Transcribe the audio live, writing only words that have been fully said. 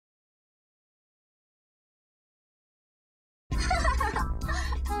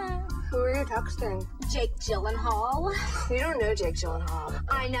you texting? Jake Gyllenhaal. You don't know Jake Gyllenhaal.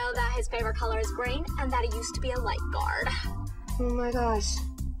 I know that his favorite color is green and that he used to be a lifeguard. Oh my gosh.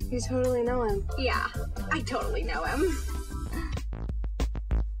 You totally know him. Yeah, I totally know him.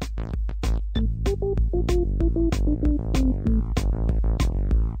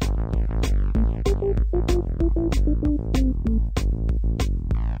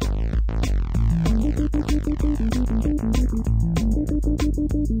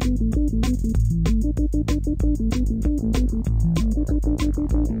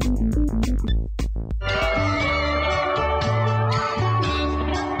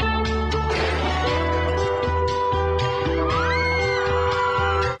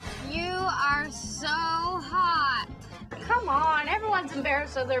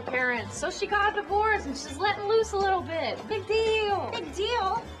 Embarrassed of their parents, so she got a divorce and she's letting loose a little bit. Big deal. Big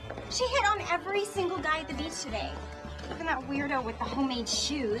deal? She hit on every single guy at the beach today. Even that weirdo with the homemade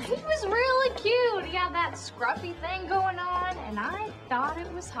shoes. He was really cute. He had that scruffy thing going on, and I thought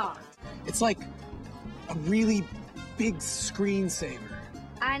it was hot. It's like a really big screensaver.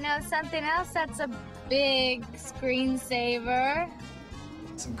 I know something else that's a big screensaver.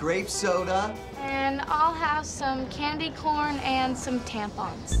 Some grape soda. And I'll have some candy corn and some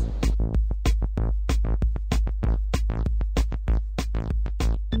tampons.